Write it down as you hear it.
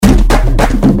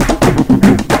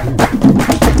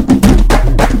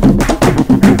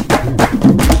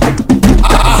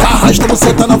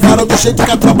jeito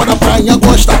que a tropa da prainha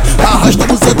gosta. Arrasta a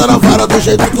buceta na vara do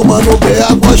jeito que o mano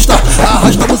B.A. gosta.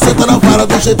 Arrasta a buceta na vara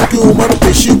do jeito que o mano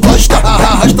Peixe gosta.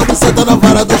 Arrasta a buceta na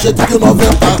vara do jeito que o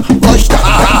 90 gosta.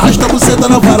 Arrasta a buceta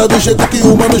na vara do jeito que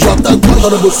o mano J gosta.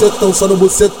 Só no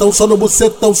bucetão, só no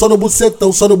bucetão, só no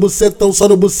bucetão, só no bucetão, só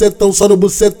no bucetão, só no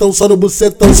bucetão, só no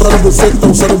bucetão, só no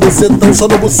bucetão, só no bucetão, só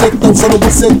no bucetão, só no bucetão, só no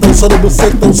bucetão, só no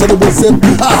bucetão, só no bucetão.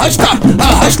 Arrasta,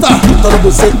 arrasta. Só no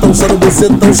bucetão, só no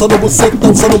bucetão, só no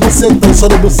bucetão, só no bucetão, só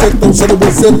no bucetão, só no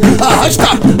bucetão. Arrasta,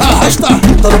 arrasta.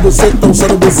 Só no bucetão, só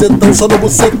no bucetão, só no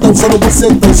bucetão, só no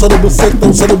bucetão, só no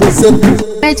bucetão, só no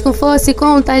bucetão. Pede com força e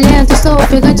com talento, estou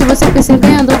ofegante, você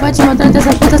percebendo. Vai te mostrar dessa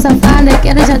puta safada,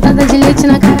 quero jatada de leite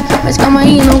na cara. Mas calma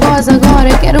aí, não goza agora,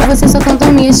 quero você só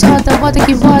cantou minha xota. Bota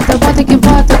que bota, bota que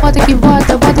bota, bota que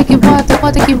bota, bota que bota,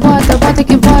 bota que bota, bota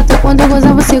que bota. Quando eu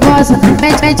gozar você goza.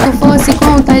 Pede com força e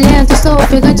com talento, estou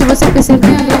ofegante, você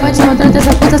percebendo. Vai te mostrar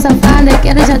dessa puta safada,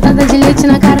 quero jatada de leite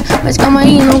na cara. Mas calma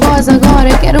aí, não goza agora,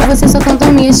 quero você só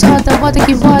cantou minha xota. Bota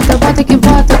que bota, bota que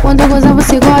bota, quando eu gozar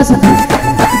você goza.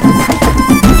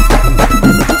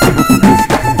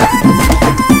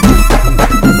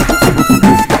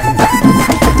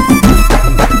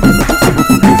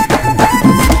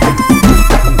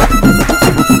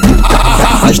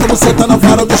 Arrasta a buceta na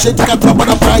vara do jeito que a tropa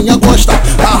da prainha gosta.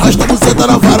 Arrasta a buceta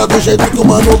na vara do jeito que o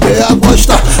mano B.A.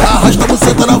 gosta. Arrasta a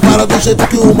buceta na vara do jeito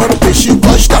que o mano Peixe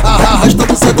gosta. Arrasta a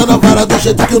buceta na vara do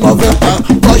jeito que o 90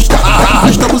 gosta.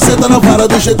 Arrasta a buceta na vara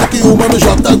do jeito que o mano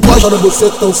J gosta. Só no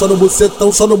bucetão, só no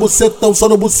bucetão, só no bucetão, só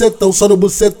no bucetão, só no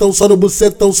bucetão, só no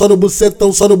bucetão,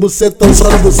 só no bucetão, só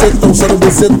no bucetão, só no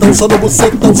bucetão, só no bucetão, só no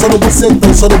bucetão, só no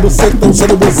bucetão, só no bucetão, só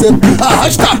no bucetão.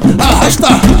 Arrasta, arrasta.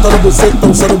 Só no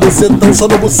bucetão, só no bucetão, só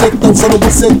no bucetão, só no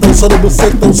bucetão, só no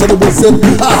bucetão, só no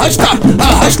bucetão. Arrasta,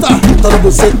 arrasta. Só no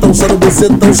bucetão, só no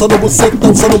bucetão, só no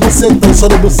bucetão, só no bucetão, só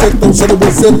no bucetão, só no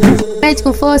bucetão. Pede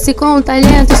com força e com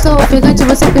talento, estou ofegante,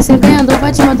 você percebendo.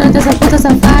 Vai te mostrar dessa puta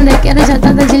safada, quero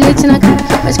jatada de leite na cara.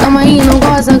 Mas calma aí, não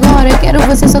goza agora, quero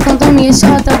você só cantou minha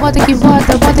xota. Bota que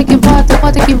bota, bota que bota,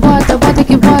 bota que bota, bota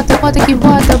que bota, bota que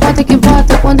bota, bota que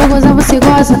bota. Quando eu gozar você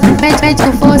goza. Pede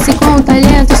com força e com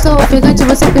talento, estou ofegante,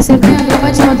 você percebendo.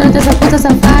 Vai te mostrar dessa puta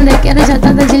safada, quero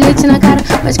jatada de leite na cara.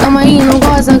 Mas calma aí, não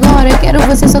goza agora, quero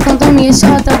você só cantou minha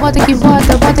xota. Bota que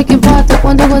bota, bota que bota,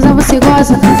 quando eu gozar você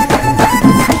goza.